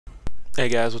Hey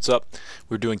guys, what's up?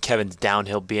 We're doing Kevin's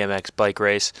downhill BMX bike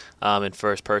race in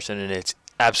first person, and it's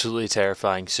absolutely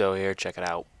terrifying. So here, check it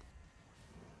out.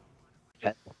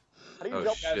 How do you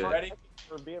jump shit. ready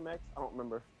for BMX? I don't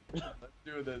remember. Let's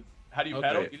do this. How do you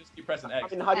pedal? You just keep pressing X.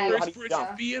 I mean, how do you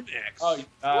jump? BMX.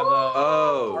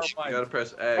 Oh, You gotta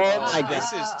press X. Oh my God. This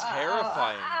is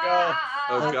terrifying.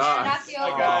 Oh God.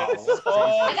 Oh God.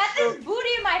 I got this booty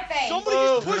in my face. Somebody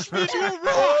just pushed me into a rock.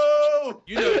 Oh!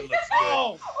 You know it looks good.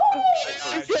 Oh!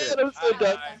 I'm so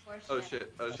done. Oh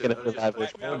shit. Oh I'm shit. gonna Oh survive shit.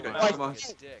 this. Okay, Oh, come on.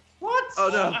 What? Oh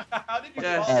no. How did you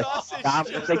Yes. fall? Sausage.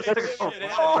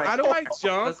 How do I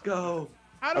jump? Let's go.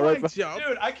 How do I jump?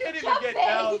 Dude, I can't even get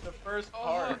down the first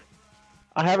part.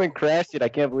 I haven't crashed yet. I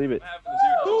can't believe it. I'm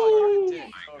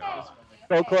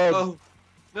So close. Oh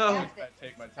no.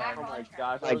 Take my time. Oh my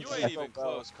gosh. Like, You ain't even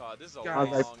close, COD. This is a God.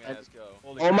 long ass go.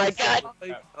 Oh my God.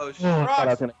 Oh shit. Oh, I thought I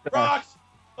was gonna crash. Rocks!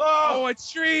 Oh, Oh! a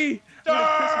tree!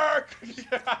 Dark! trees.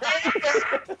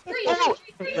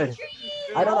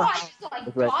 I don't know I how- just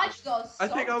like dodged those. I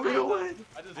think I'm gonna win.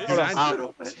 This Hold on. is I'm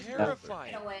gonna win.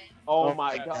 terrifying. Oh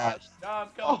my gosh. Dom,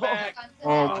 come back.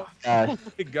 Oh my gosh.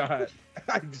 My God.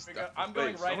 I just, I'm going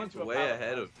Wait, right someone's into a way power ahead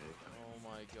plant. of me. Oh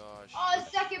my gosh. Oh,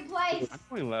 second place. I'm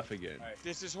going left again.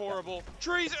 This is horrible.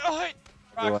 Trees. Oh, hey.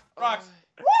 Rocks, rocks.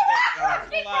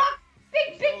 Big rock.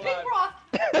 Big rock.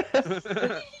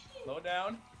 Slow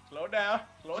down. Slow down.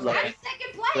 Slow I'm down. in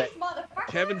second place, motherfucker.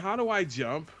 Kevin, how do I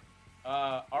jump?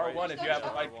 R1 if you have the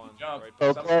right to jump.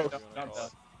 So Some close. don't jump though.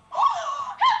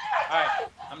 Oh, Alright,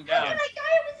 I'm down.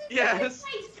 Yes.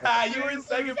 Ah, you were in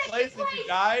second place and you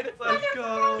died? Let's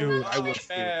go. Dude, I was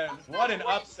Man, what an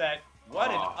upset.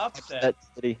 What an upset. That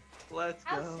city. Let's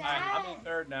go. Alright, I'm in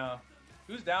third now.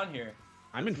 Who's down here?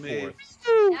 I'm in Me. fourth.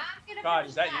 God,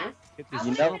 is that you?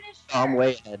 You know, I'm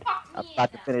way ahead. I'm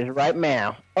about to finish right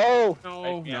now. Oh.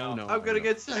 No, no, no. I'm gonna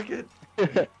get second.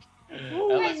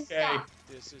 LSK.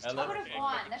 This is I would have Okay.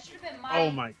 won. That should have been my.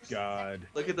 Oh my God.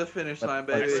 Look at the finish line,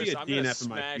 I see baby. a I'm gonna DNF in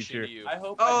my smash future. into you. I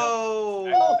hope Oh.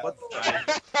 I What don't.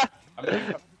 the? I'm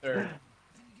gonna come third.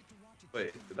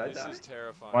 Wait, did I This die? is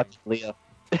terrifying. Watch Leo.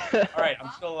 Alright,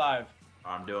 I'm still alive.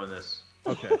 I'm doing this.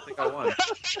 Okay. I think I won.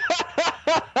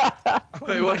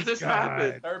 Wait, what just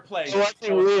happened? Third place.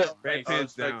 Watching Leo. Red Oh,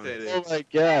 pants down. spectating. Oh my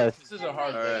gosh. This is a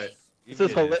hard All right. This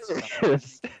is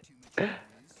hilarious.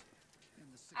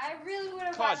 I really would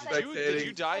have COD, got did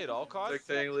you die at all, COD?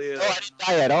 Spectating Leo. No, I didn't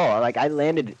die at all. Like, I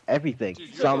landed everything. Dude,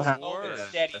 you're Somehow. the worst.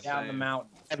 Steady That's down the same. mountain.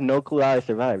 I have no clue how I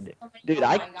survived it. Dude,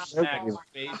 I Smack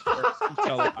face first.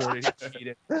 Teleported.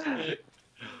 Cheated.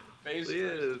 Face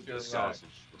Leo first. just Got got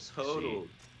total.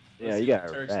 Yeah, you got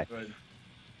it Turk's back. good.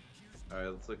 All right,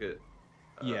 let's look at.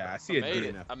 Yeah, I see I a made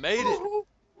it. DNF. I made it.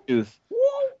 Dude,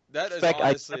 That is Spec, I-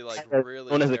 honestly like really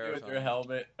One is a- With your terrifying.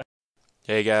 helmet.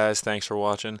 Hey guys, thanks for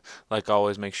watching. Like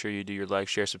always, make sure you do your like,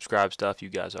 share, subscribe stuff. You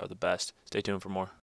guys are the best. Stay tuned for more.